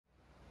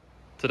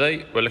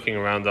Today we're looking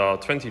around our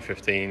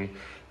 2015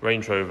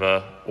 Range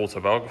Rover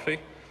Autobiography.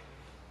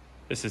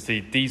 This is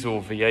the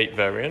diesel V8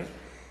 variant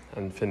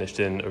and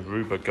finished in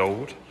Aruba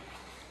gold.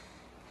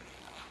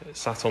 It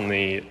sat on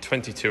the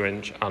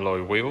 22-inch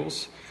alloy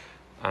wheels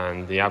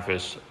and the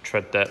average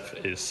tread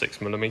depth is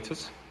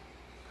 6mm.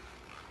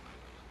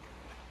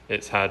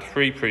 It's had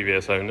 3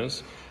 previous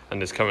owners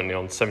and is currently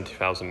on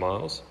 70,000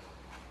 miles.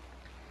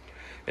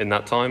 In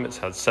that time, it's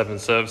had 7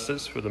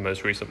 services, with the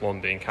most recent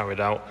one being carried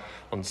out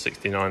on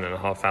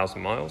 69,500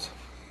 miles.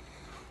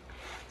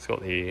 It's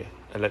got the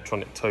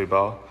electronic tow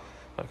bar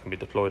that can be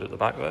deployed at the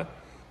back there.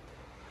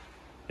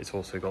 It's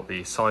also got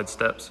the side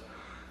steps,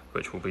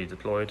 which will be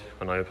deployed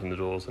when I open the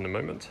doors in a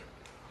moment.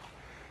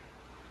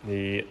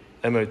 The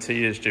MOT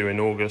is due in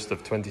August of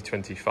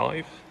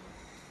 2025,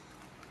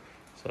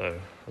 so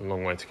a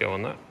long way to go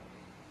on that.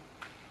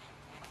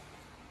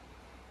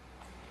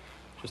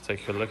 Just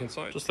take a look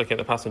inside. Just looking at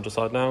the passenger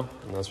side now,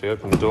 and as we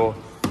open the door,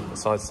 the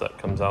side step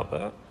comes out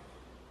there.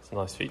 It's a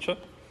nice feature.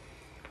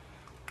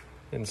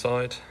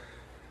 Inside,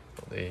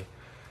 got the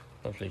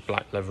lovely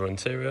black leather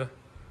interior,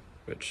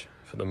 which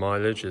for the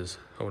mileage is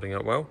holding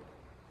up well.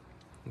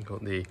 You've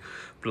got the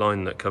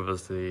blind that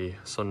covers the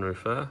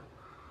sunroof there.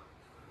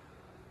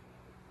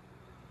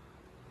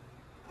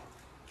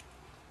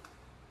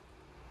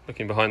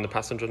 Looking behind the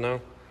passenger now,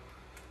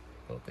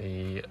 got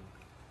the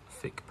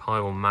thick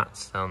pile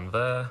mats down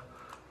there.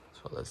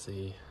 So there's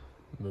the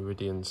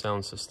Meridian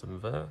sound system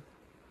there.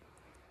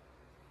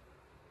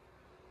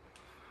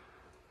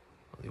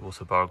 Got the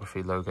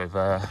Autobiography logo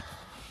there.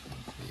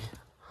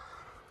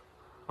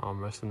 The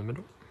armrest in the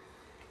middle.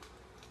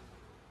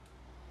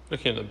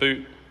 Looking at the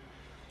boot,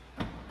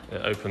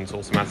 it opens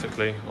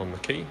automatically on the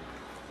key. You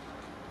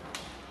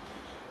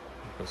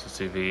can also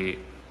see the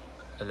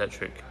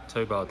electric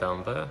tow bar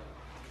down there.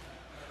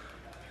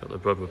 Got the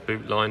rubber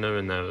boot liner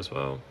in there as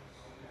well.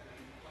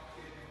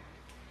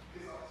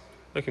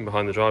 Looking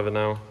behind the driver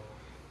now,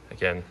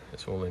 again,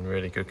 it's all in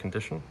really good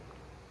condition.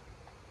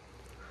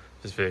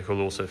 This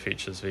vehicle also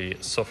features the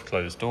soft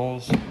closed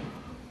doors.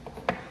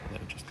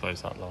 They'll just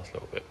close that last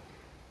little bit.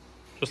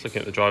 Just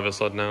looking at the driver's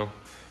side now,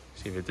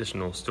 see the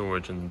additional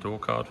storage in the door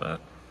card there.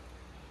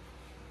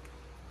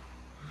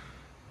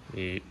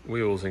 The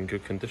wheels in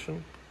good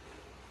condition,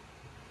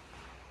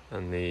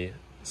 and the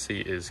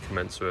seat is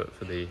commensurate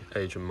for the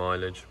age and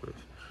mileage with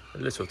a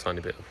little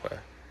tiny bit of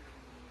wear.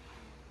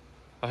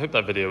 I hope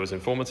that video was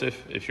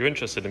informative. If you're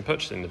interested in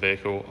purchasing the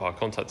vehicle, our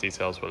contact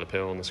details will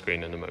appear on the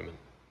screen in a moment.